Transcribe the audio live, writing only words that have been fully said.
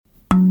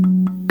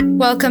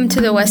Welcome to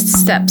the West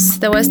Steps.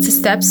 The West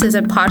Steps is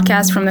a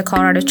podcast from the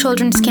Colorado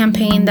Children's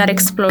Campaign that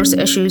explores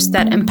issues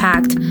that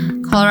impact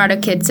Colorado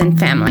kids and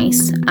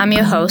families. I'm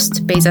your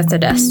host, Beza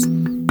Tedes.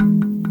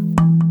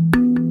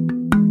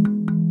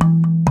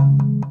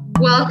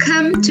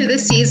 Welcome to the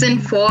season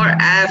 4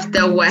 of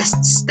the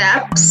West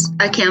Steps.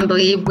 I can't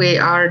believe we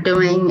are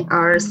doing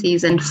our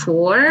season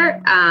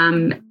 4.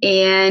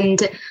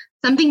 And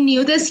something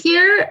new this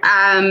year,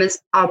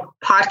 our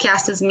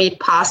podcast is made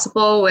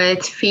possible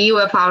with few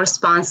of our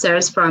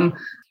sponsors from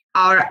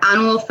our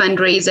annual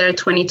fundraiser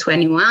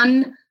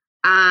 2021,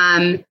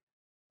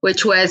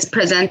 which was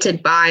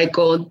presented by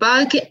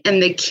Goldbug.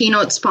 And the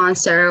keynote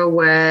sponsor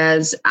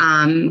was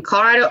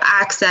Colorado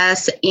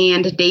Access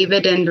and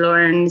David and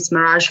Lauren's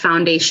Mirage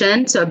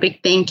Foundation. So a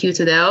big thank you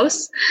to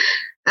those.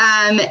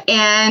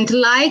 And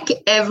like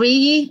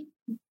every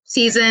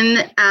season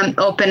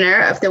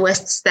opener of the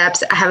West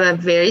Steps, I have a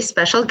very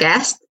special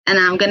guest, and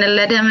I'm going to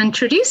let him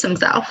introduce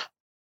himself.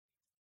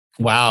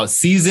 Wow.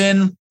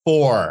 Season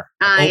 4.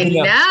 I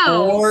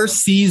know. 4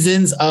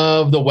 seasons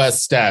of the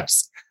West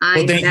Steps.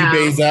 Thank you,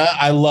 Beza.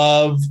 I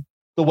love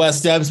the West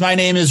Steps. My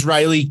name is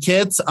Riley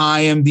Kitts. I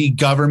am the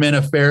Government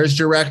Affairs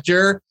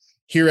Director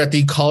here at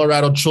the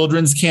Colorado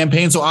Children's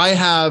Campaign. So I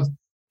have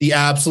the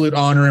absolute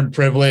honor and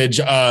privilege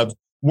of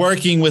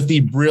working with the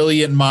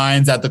brilliant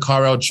minds at the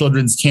Colorado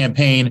Children's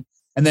Campaign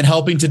and then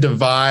helping to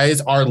devise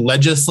our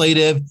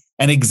legislative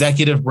and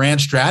executive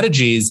branch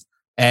strategies.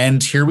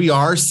 And here we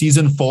are,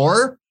 season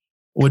 4,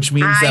 which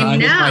means that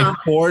I'm in my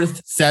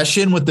 4th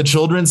session with the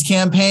Children's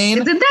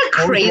Campaign. Isn't that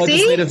crazy?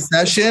 Legislative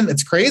session.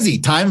 It's crazy.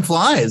 Time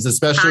flies,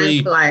 especially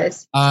in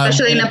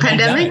a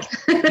pandemic.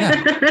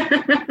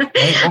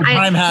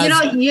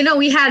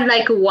 We had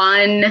like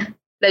one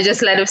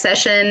legislative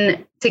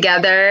session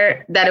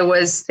together that it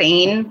was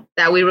sane,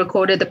 that we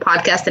recorded the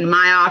podcast in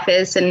my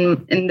office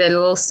and in the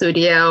little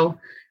studio.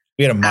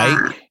 We had a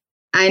mic.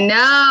 I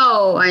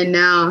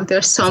know.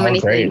 There's so many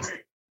things.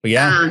 But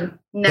yeah,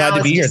 glad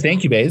to be here.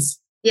 Thank you, Baze.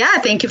 Yeah,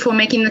 thank you for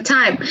making the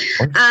time.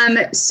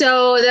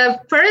 So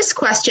the first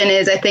question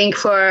is, I think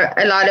for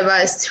a lot of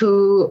us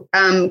who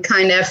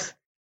kind of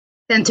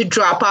tend to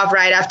drop off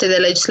right after the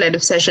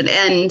legislative session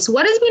ends,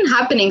 what has been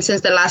happening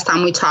since the last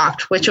time we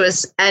talked, which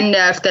was end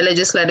of the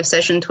legislative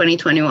session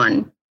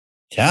 2021?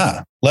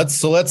 Yeah,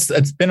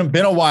 it's been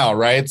a while,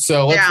 right?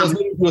 So let's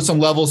do some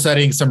level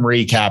setting, some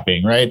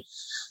recapping, right?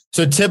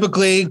 So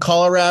typically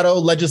Colorado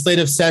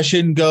legislative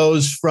session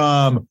goes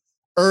from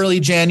early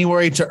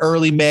January to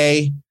early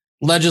May.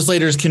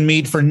 Legislators can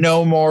meet for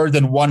no more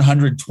than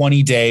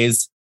 120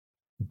 days,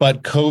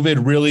 but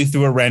COVID really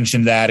threw a wrench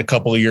in that a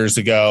couple of years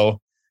ago.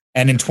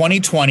 And in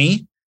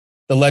 2020,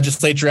 the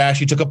legislature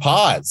actually took a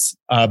pause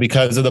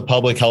because of the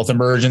public health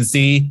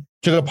emergency,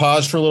 took a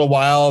pause for a little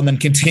while and then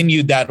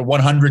continued that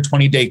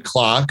 120-day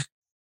clock.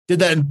 Did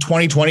that in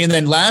 2020. And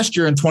then last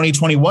year in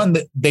 2021,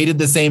 they did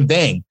the same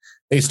thing.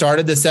 They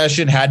started the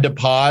session, had to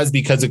pause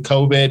because of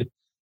COVID.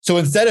 So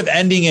instead of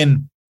ending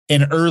in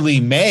early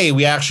May,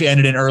 we actually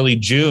ended in early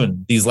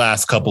June these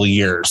last couple of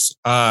years.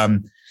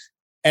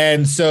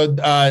 And so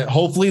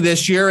hopefully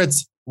this year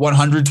it's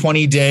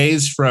 120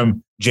 days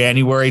from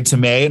January to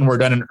May, and we're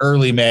done in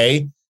early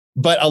May.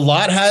 But a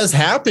lot has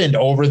happened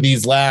over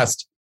these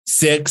last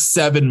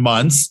 6-7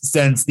 months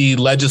since the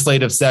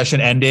legislative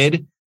session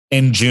ended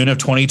in June of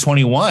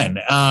 2021.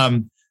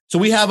 So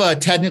we have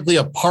technically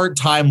a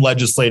part-time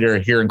legislator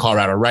here in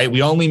Colorado, right?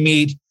 We only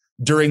meet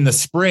during the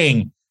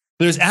spring.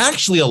 There's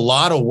actually a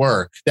lot of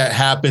work that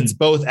happens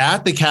both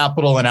at the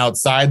Capitol and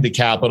outside the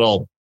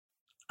Capitol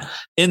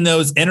in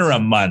those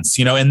interim months,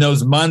 in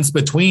those months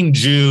between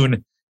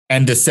June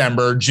and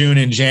December, June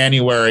and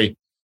January,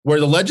 where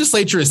the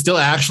legislature is still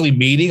actually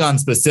meeting on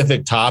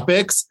specific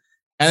topics.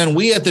 And then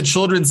we at the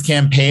Children's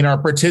Campaign are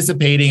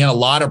participating in a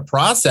lot of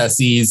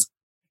processes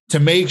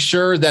to make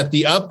sure that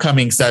the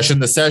upcoming session,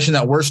 the session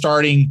that we're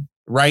starting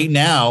right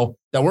now,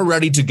 that we're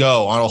ready to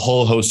go on a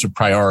whole host of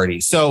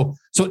priorities. So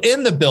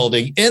in the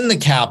building, in the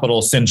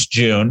Capitol since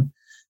June,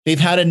 they've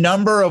had a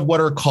number of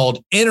what are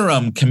called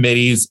interim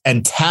committees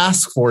and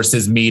task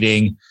forces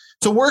meeting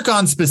to work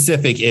on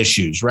specific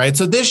issues, right?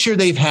 So this year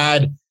they've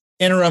had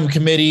interim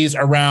committees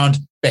around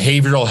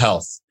behavioral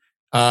health,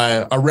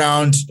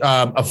 around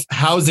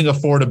housing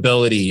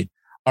affordability,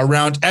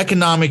 around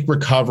economic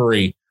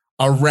recovery,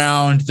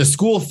 around the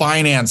school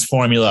finance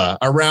formula,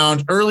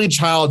 around early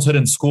childhood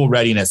and school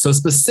readiness. So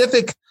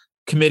specific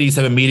committees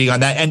have been meeting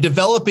on that and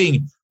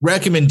developing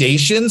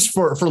recommendations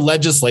for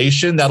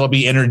legislation that'll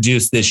be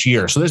introduced this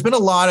year. So there's been a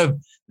lot of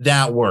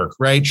that work,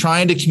 right?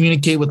 Trying to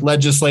communicate with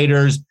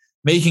legislators,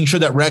 making sure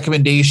that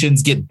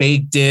recommendations get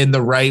baked in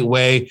the right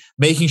way,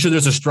 making sure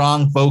there's a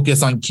strong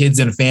focus on kids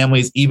and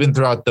families, even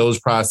throughout those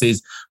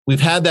processes. We've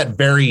had that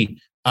very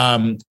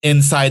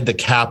inside the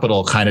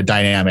Capitol kind of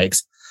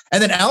dynamics.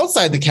 And then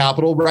outside the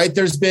Capitol, right,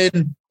 there's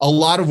been a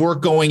lot of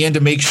work going in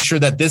to make sure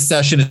that this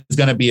session is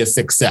going to be a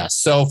success.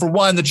 So for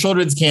one, the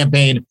Children's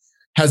Campaign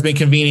has been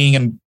convening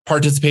and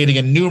participating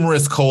in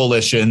numerous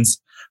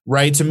coalitions,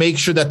 right, to make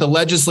sure that the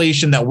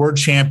legislation that we're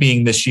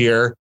championing this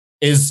year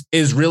is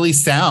really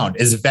sound,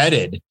 is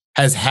vetted,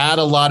 has had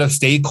a lot of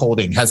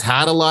stakeholding, has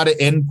had a lot of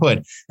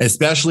input,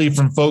 especially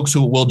from folks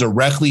who are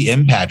directly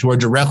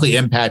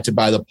impacted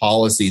by the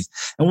policies.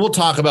 And we'll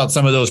talk about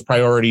some of those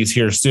priorities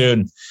here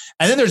soon.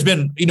 And then there's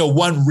been,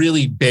 one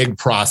really big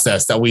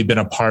process that we've been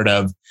a part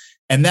of.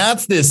 And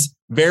that's this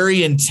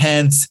very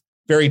intense,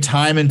 very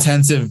time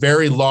intensive,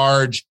 very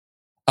large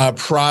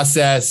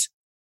process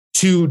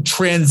to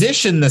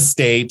transition the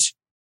state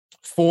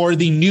for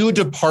the new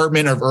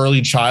Department of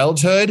Early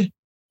Childhood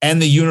and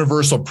the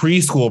Universal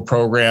Preschool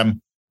Program,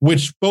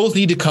 which both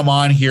need to come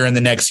on here in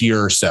the next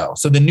year or so.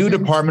 So the new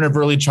Department of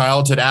Early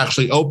Childhood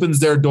actually opens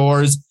their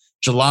doors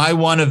July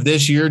 1 of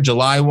this year,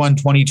 July 1,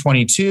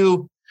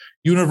 2022.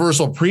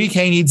 Universal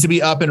Pre-K needs to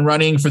be up and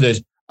running for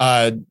the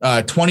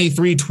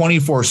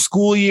 23-24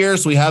 school year.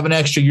 So we have an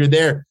extra year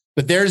there.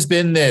 But there's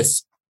been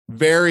this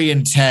very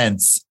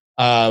intense,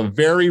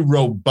 very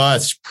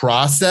robust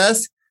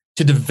process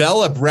to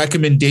develop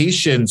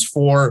recommendations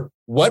for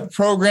what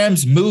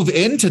programs move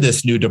into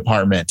this new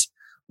department.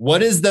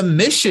 What is the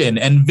mission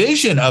and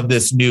vision of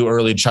this new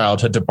early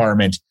childhood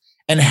department?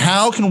 And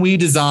how can we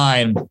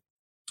design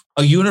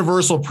a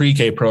universal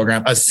pre-K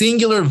program, a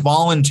singular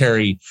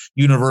voluntary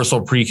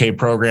universal pre-K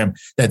program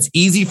that's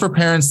easy for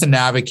parents to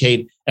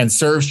navigate and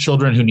serves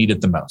children who need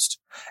it the most?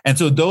 And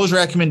so those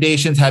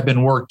recommendations have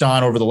been worked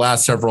on over the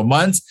last several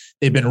months.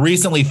 They've been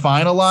recently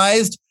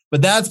finalized,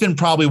 but that's been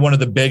probably one of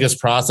the biggest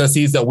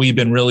processes that we've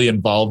been really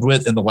involved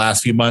with in the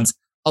last few months,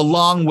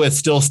 along with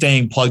still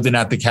staying plugged in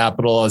at the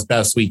Capitol as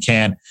best we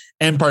can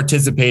and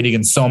participating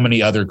in so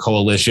many other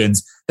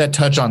coalitions that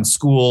touch on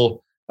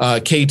school,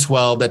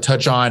 K-12, that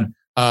touch on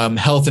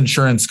health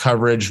insurance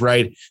coverage,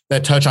 right?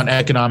 That touch on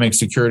economic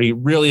security.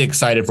 Really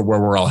excited for where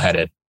we're all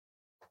headed.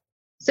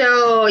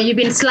 So you've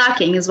been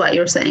slacking, is what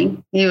you're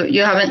saying.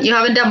 You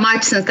haven't done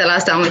much since the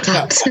last time we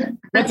talked.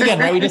 Once again,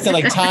 right? We just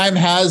said time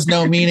has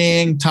no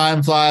meaning.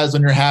 Time flies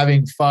when you're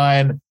having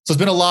fun. So it's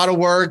been a lot of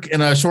work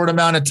in a short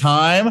amount of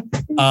time.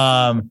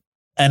 And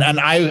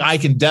I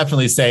can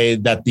definitely say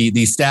that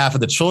the staff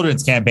of the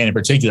children's campaign in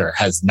particular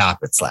has not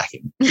been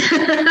slacking.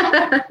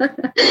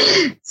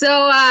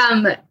 So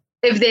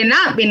if they're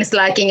not been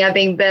slacking, I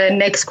think the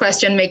next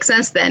question makes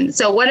sense then.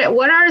 So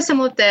what are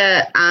some of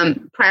the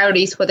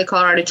priorities for the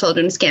Colorado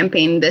Children's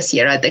Campaign this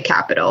year at the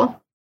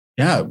Capitol?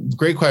 Yeah,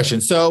 great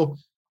question. So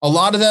a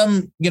lot of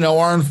them,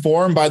 are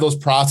informed by those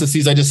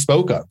processes I just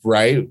spoke of,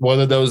 right?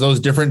 Whether those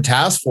different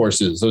task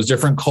forces, those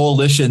different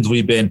coalitions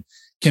we've been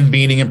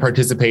convening and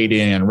participating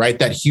in, right?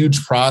 That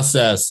huge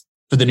process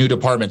for the new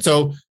department.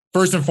 So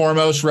first and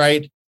foremost,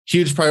 right,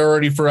 huge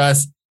priority for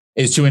us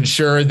is to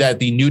ensure that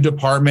the new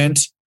department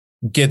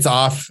gets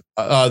off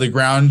the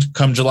ground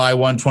come July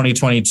 1,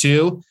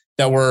 2022,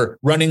 that we're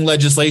running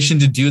legislation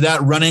to do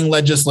that, running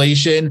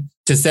legislation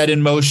to set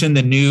in motion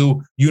the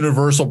new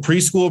universal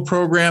preschool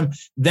program.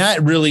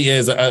 That really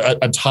is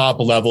a top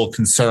level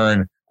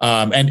concern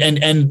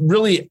and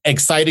really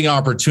exciting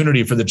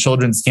opportunity for the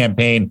children's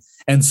campaign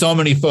and so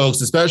many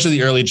folks, especially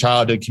the early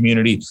childhood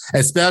community,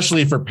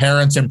 especially for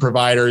parents and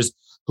providers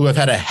who have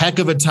had a heck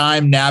of a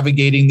time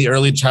navigating the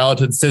early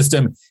childhood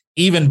system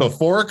even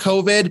before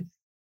COVID.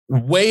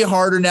 Way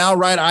harder now,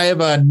 right? I have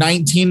a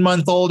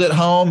 19-month-old at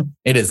home.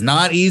 It is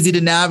not easy to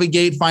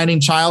navigate finding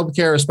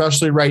childcare,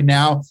 especially right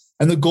now.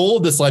 And the goal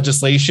of this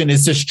legislation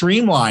is to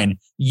streamline,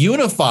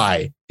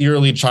 unify the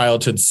early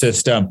childhood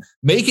system,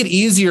 make it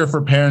easier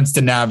for parents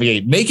to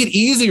navigate, make it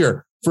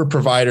easier for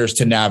providers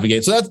to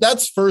navigate. So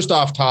that's first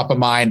off top of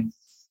mind.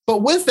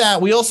 But with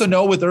that, we also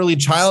know with early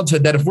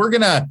childhood that if we're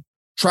going to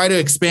try to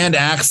expand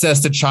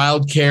access to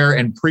childcare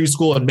and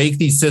preschool and make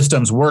these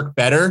systems work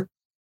better,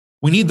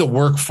 we need the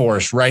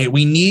workforce, right?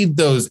 We need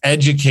those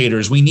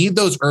educators. We need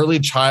those early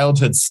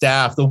childhood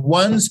staff, the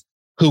ones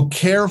who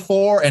care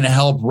for and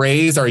help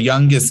raise our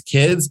youngest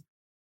kids.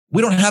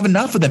 We don't have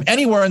enough of them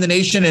anywhere in the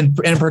nation, and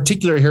in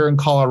particular here in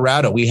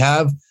Colorado. We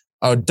have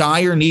a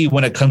dire need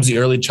when it comes to the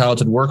early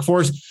childhood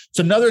workforce.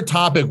 So another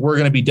topic we're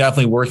going to be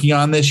definitely working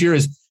on this year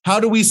is how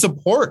do we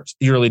support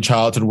the early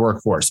childhood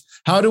workforce?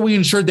 How do we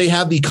ensure they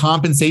have the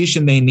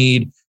compensation they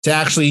need to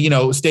actually,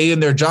 stay in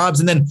their jobs?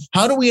 And then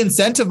how do we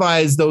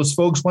incentivize those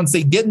folks once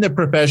they get in the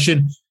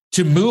profession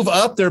to move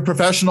up their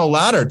professional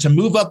ladder, to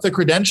move up the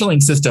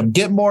credentialing system,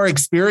 get more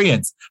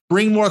experience,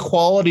 bring more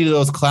quality to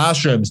those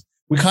classrooms?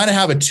 We kind of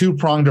have a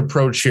two-pronged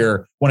approach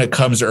here when it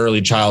comes to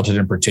early childhood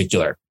in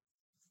particular.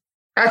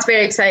 That's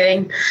very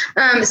exciting.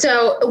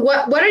 So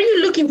what are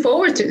you looking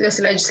forward to this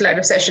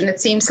legislative session?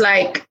 It seems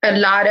like a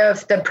lot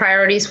of the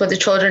priorities for the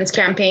children's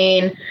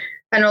campaign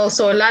and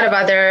also a lot of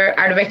other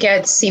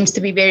advocates seems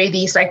to be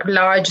these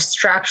large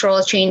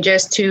structural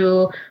changes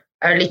to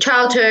early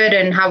childhood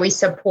and how we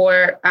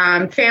support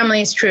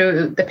families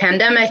through the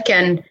pandemic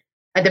and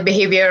the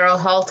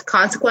behavioral health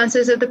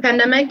consequences of the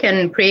pandemic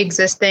and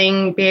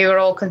pre-existing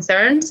behavioral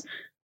concerns.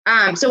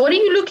 So what are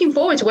you looking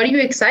forward to? What are you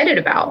excited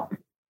about?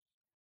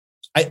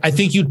 I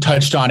think you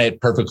touched on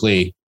it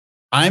perfectly.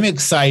 I'm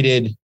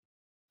excited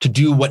to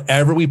do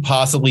whatever we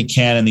possibly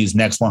can in these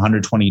next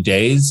 120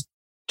 days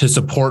to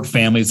support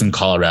families in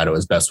Colorado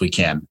as best we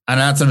can. And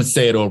that's going to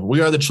say it over.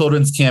 We are the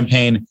Children's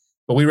Campaign,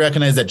 but we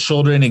recognize that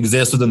children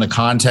exist within the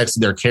context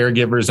of their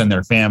caregivers and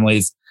their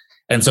families.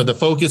 And so the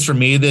focus for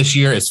me this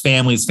year is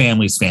families,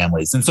 families,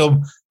 families. And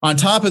so on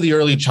top of the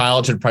early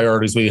childhood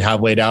priorities we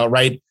have laid out,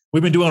 right,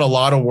 we've been doing a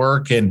lot of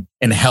work in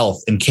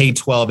health and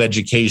K-12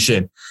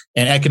 education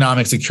and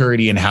economic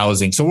security and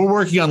housing. So we're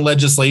working on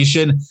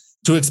legislation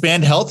to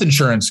expand health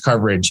insurance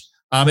coverage,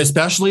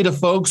 especially to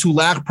folks who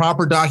lack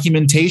proper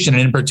documentation,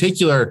 and in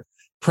particular,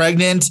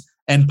 pregnant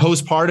and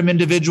postpartum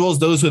individuals,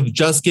 those who have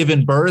just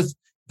given birth,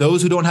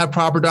 those who don't have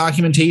proper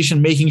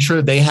documentation, making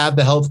sure they have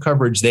the health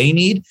coverage they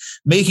need,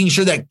 making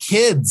sure that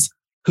kids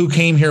who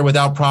came here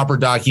without proper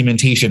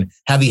documentation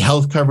have the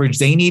health coverage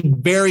they need.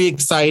 Very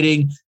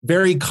exciting,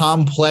 very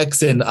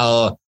complex, and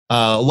a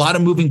lot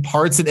of moving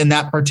parts in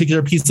that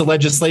particular piece of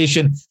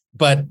legislation,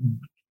 but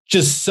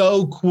just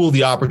so cool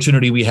the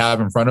opportunity we have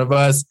in front of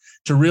us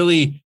to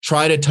really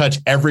try to touch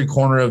every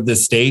corner of the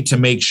state to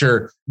make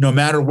sure no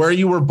matter where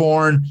you were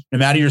born, no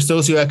matter your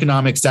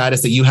socioeconomic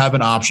status, that you have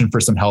an option for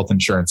some health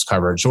insurance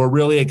coverage. So we're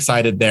really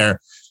excited there.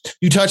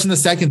 You touched on the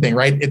second thing,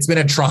 right? It's been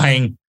a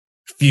trying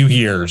few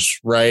years,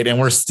 right? And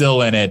we're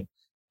still in it.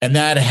 And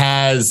that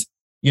has,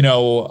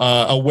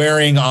 a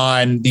wearing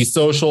on the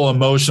social,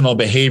 emotional,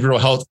 behavioral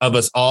health of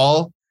us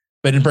all.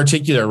 But in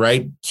particular,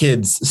 right,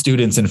 kids,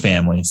 students, and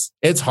families.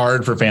 It's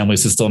hard for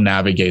families to still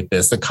navigate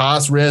this. The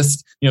cost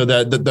risk,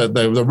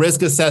 the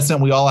risk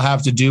assessment we all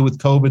have to do with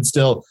COVID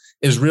still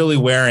is really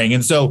wearing.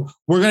 And so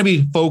we're going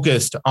to be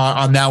focused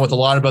on that with a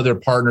lot of other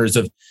partners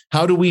of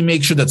how do we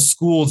make sure that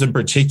schools in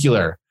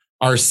particular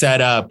are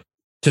set up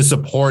to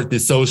support the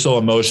social,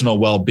 emotional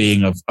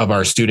well-being of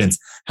our students?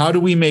 How do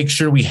we make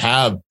sure we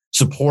have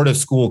supportive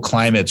school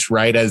climates,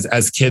 right?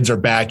 As kids are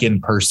back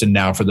in person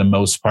now for the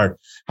most part,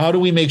 how do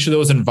we make sure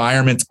those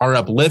environments are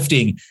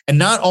uplifting, and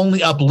not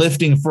only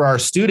uplifting for our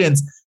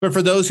students, but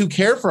for those who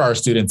care for our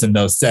students in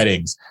those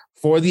settings,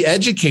 for the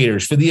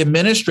educators, for the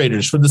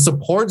administrators, for the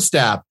support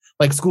staff,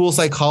 like school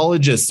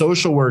psychologists,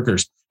 social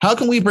workers? How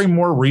can we bring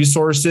more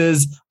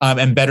resources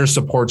and better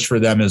supports for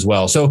them as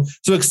well? So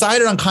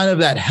excited on kind of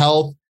that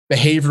health,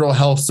 behavioral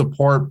health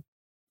support.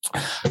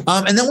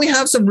 And then we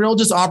have some real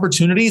just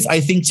opportunities,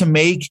 I think, to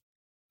make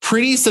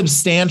pretty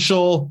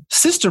substantial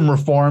system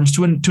reforms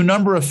to a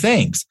number of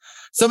things.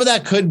 Some of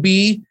that could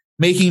be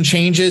making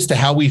changes to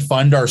how we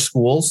fund our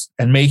schools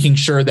and making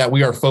sure that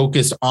we are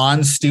focused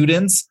on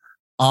students,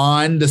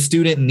 on the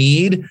student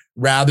need,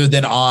 rather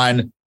than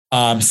on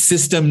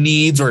system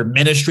needs or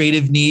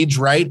administrative needs,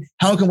 right?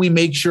 How can we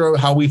make sure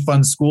how we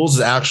fund schools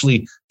is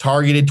actually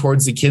targeted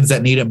towards the kids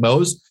that need it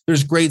most?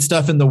 There's great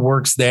stuff in the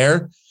works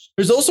there.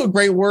 There's also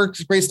great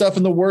stuff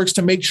in the works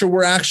to make sure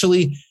we're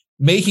actually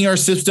making our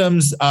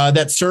systems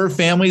that serve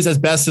families as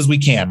best as we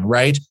can,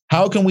 right?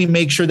 How can we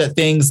make sure that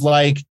things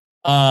like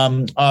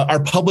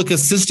our public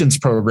assistance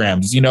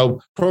programs,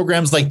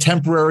 programs like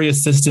temporary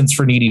assistance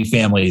for needy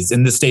families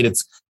in the state,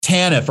 it's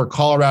TANF or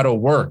Colorado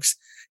Works.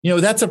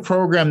 That's a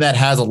program that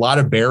has a lot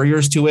of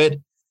barriers to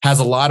it, has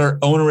a lot of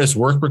onerous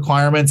work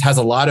requirements, has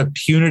a lot of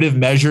punitive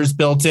measures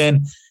built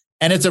in.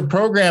 And it's a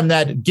program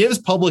that gives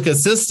public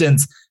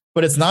assistance,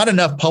 but it's not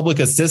enough public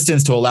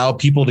assistance to allow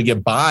people to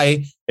get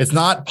by. It's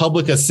not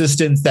public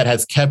assistance that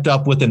has kept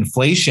up with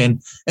inflation.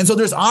 And so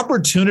there's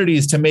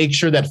opportunities to make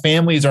sure that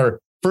families are,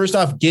 first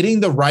off, getting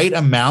the right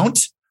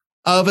amount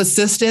of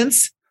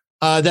assistance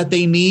that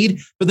they need,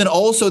 but then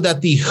also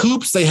that the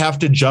hoops they have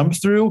to jump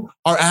through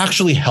are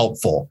actually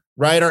helpful,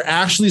 right? Are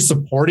actually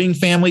supporting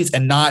families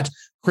and not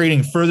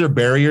creating further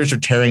barriers or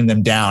tearing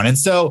them down. And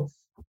so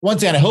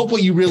once again, I hope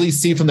what you really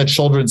see from the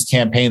children's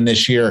campaign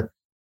this year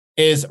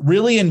is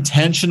really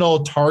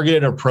intentional,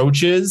 targeted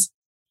approaches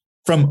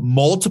from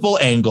multiple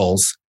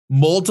angles,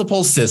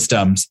 multiple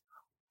systems,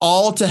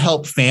 all to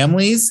help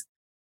families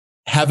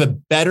have a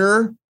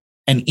better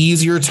and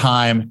easier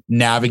time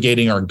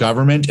navigating our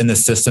government and the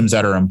systems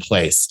that are in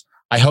place.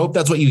 I hope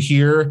that's what you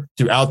hear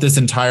throughout this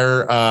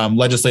entire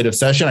legislative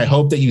session. I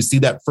hope that you see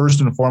that first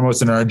and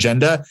foremost in our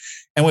agenda.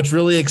 And what's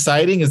really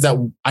exciting is that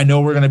I know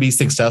we're going to be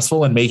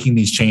successful in making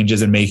these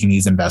changes and making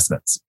these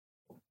investments.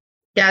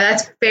 Yeah,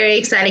 that's very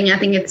exciting. I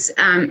think it's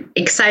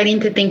exciting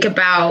to think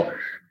about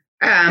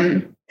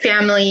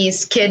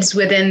families, kids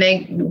within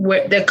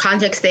the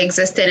context they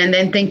exist in, and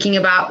then thinking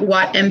about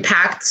what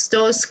impacts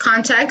those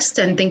contexts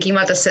and thinking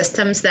about the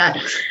systems that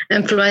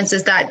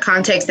influences that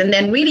context, and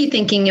then really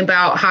thinking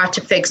about how to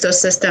fix those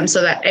systems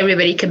so that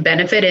everybody can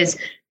benefit is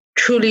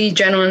truly,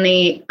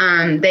 genuinely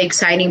the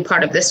exciting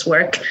part of this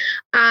work.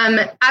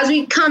 As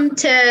we come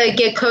to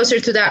get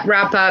closer to that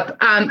wrap up,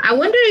 I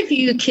wonder if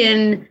you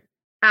can,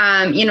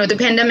 the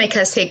pandemic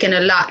has taken a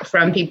lot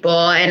from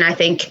people, and I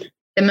think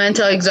the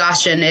mental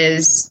exhaustion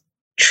is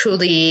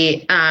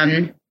truly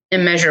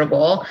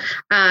immeasurable.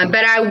 But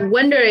I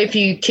wonder if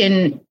you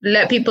can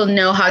let people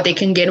know how they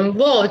can get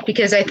involved,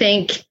 because I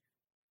think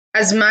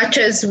as much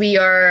as we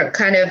are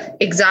kind of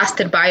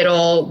exhausted by it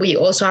all, we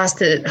also have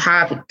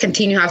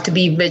to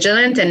be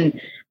vigilant. And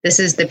this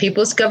is the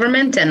people's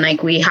government, and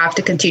we have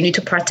to continue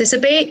to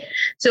participate.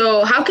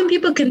 So how can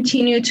people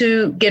continue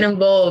to get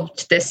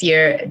involved this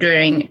year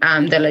during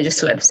the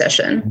legislative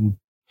session?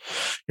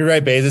 You're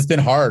right, Baze. It's been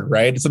hard,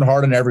 right? It's been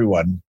hard on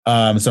everyone.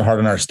 It's been hard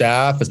on our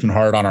staff. It's been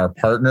hard on our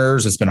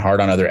partners. It's been hard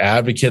on other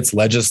advocates,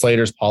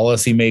 legislators,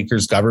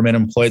 policymakers, government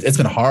employees. It's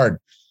been hard.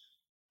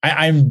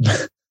 I'm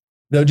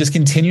though just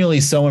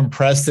continually so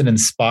impressed and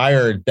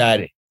inspired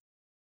that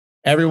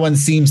everyone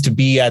seems to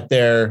be have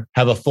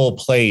a full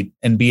plate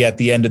and be at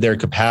the end of their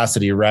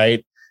capacity,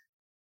 right?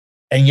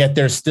 And yet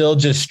there's still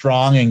just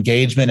strong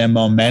engagement and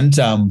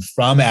momentum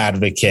from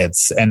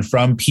advocates and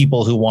from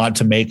people who want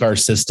to make our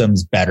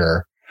systems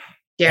better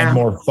and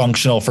more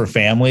functional for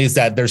families,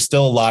 that there's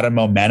still a lot of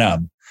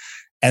momentum.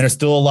 And there's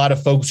still a lot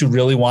of folks who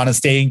really want to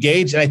stay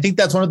engaged. And I think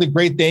that's one of the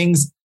great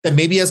things that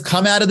maybe has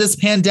come out of this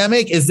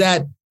pandemic, is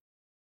that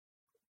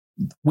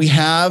we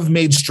have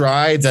made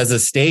strides as a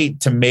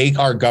state to make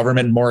our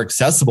government more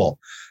accessible.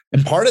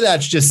 And part of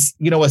that's just,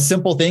 a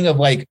simple thing of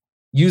like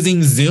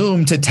using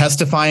Zoom to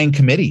testify in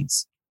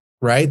committees,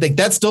 right? Like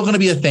that's still going to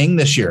be a thing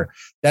this year.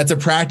 That's a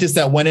practice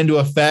that went into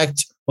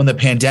effect when the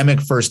pandemic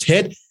first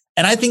hit.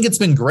 And I think it's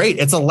been great.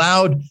 It's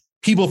allowed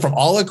people from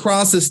all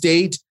across the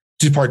state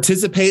to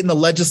participate in the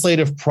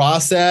legislative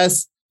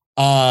process,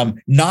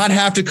 not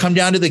have to come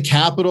down to the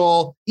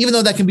Capitol, even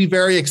though that can be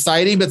very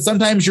exciting. But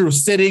sometimes you're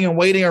sitting and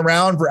waiting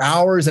around for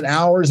hours and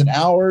hours and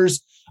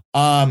hours,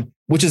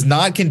 which is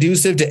not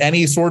conducive to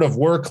any sort of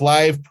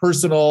work-life,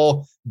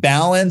 personal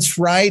balance,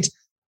 right?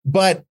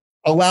 But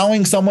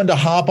allowing someone to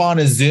hop on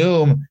a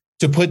Zoom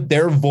to put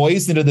their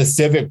voice into the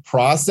civic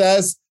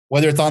process,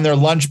 whether it's on their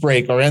lunch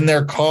break or in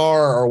their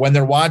car or when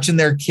they're watching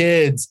their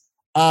kids,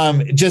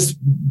 just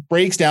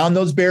breaks down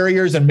those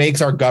barriers and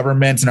makes our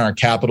government and our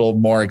Capitol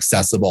more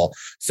accessible.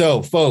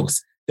 So,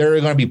 folks, there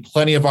are going to be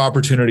plenty of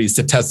opportunities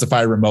to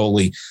testify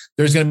remotely.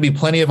 There's going to be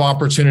plenty of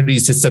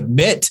opportunities to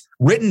submit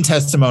written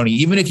testimony,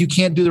 even if you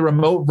can't do the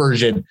remote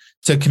version,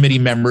 to committee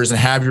members and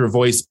have your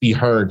voice be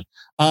heard.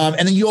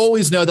 And then you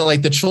always know that,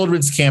 like the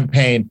Children's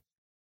Campaign,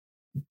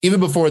 even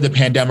before the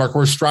pandemic,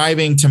 we're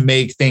striving to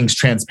make things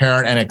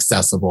transparent and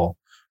accessible,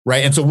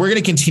 right? And so we're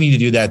going to continue to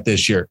do that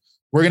this year.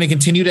 We're going to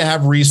continue to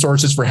have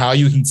resources for how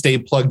you can stay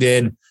plugged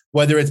in,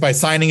 whether it's by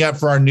signing up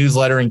for our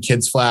newsletter and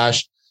Kids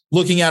Flash,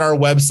 looking at our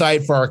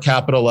website for our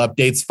Capitol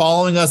updates,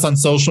 following us on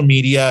social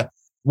media,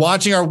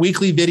 watching our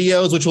weekly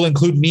videos, which will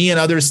include me and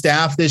other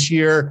staff this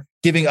year,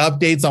 giving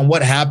updates on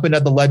what happened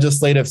at the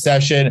legislative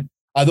session.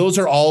 Those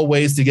are all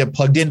ways to get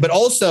plugged in. But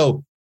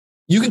also,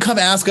 you can come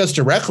ask us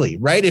directly,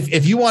 right?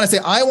 If you want to say,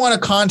 I want to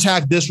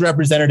contact this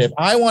representative,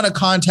 I want to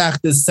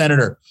contact this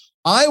senator,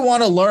 I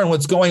want to learn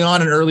what's going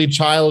on in early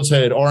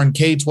childhood or in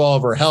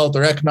K-12 or health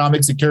or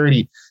economic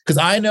security, because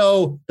I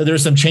know that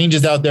there's some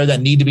changes out there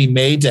that need to be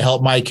made to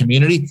help my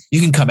community.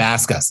 You can come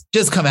ask us.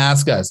 Just come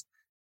ask us.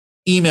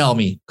 Email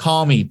me,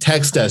 call me,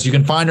 text us. You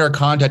can find our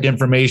contact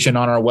information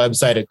on our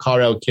website at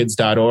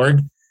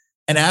coloradokids.org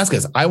and ask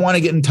us. I want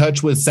to get in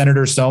touch with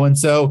Senator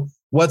so-and-so.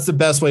 What's the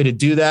best way to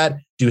do that?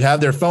 Do you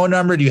have their phone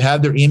number? Do you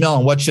have their email?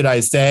 And what should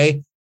I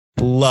say?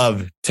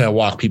 Love to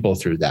walk people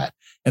through that.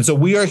 And so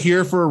we are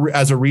here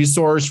as a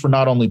resource for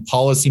not only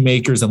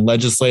policymakers and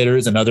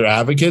legislators and other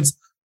advocates.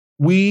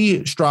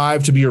 We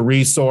strive to be a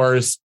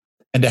resource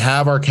and to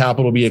have our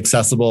Capitol be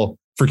accessible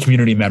for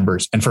community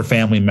members and for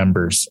family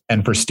members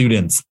and for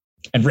students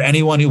and for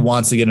anyone who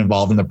wants to get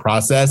involved in the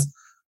process.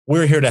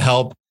 We're here to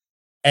help.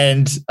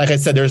 And like I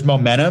said, there's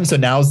momentum. So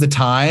now's the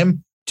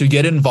time to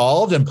get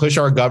involved and push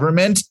our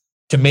government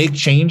to make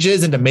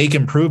changes and to make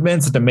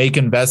improvements and to make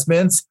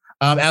investments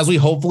as we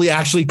hopefully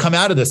actually come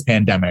out of this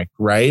pandemic,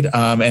 right?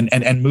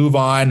 And move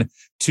on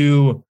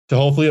to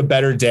hopefully a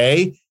better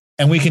day.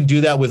 And we can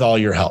do that with all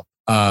your help.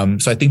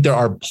 So I think there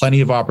are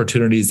plenty of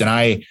opportunities. And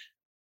I,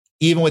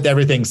 even with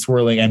everything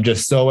swirling, I'm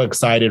just so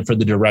excited for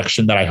the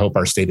direction that I hope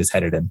our state is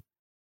headed in.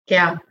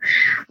 Yeah.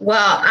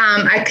 Well,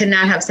 I could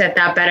not have said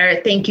that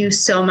better. Thank you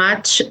so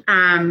much,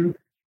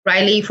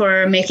 Riley,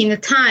 for making the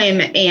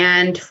time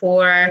and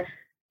for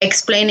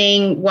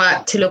explaining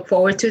what to look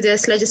forward to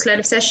this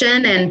legislative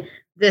session. And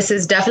this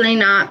is definitely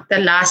not the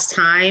last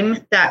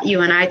time that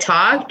you and I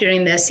talk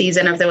during this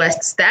season of the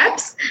West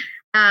Steps.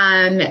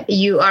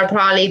 You are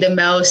probably the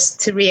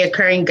most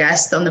reoccurring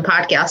guest on the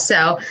podcast.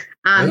 So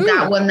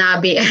that will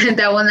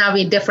not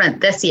be different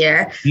this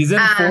year.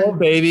 Season 4,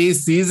 baby.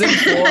 Season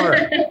 4.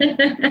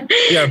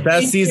 Yeah,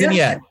 best season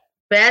yet.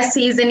 Best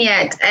season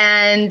yet.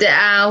 And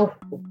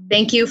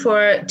thank you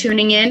for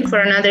tuning in for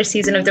another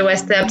season of the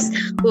West Steps.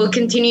 We'll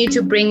continue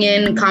to bring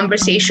in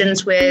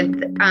conversations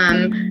with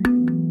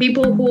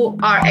people who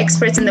are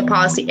experts in the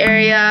policy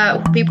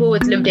area, people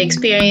with lived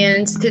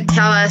experience, to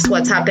tell us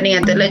what's happening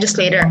at the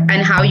legislature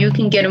and how you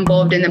can get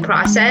involved in the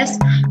process.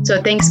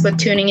 So thanks for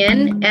tuning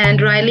in.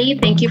 And Riley,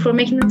 thank you for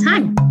making the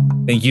time.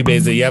 Thank you,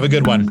 Beza. You have a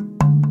good one.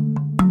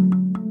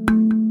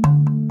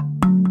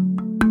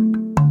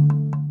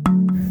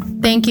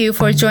 Thank you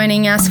for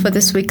joining us for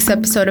this week's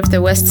episode of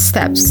The West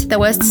Steps. The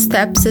West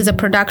Steps is a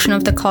production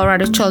of the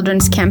Colorado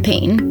Children's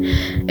Campaign.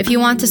 If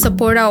you want to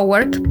support our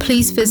work,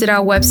 please visit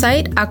our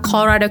website at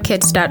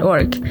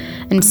coloradokids.org.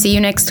 And see you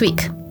next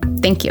week.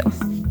 Thank you.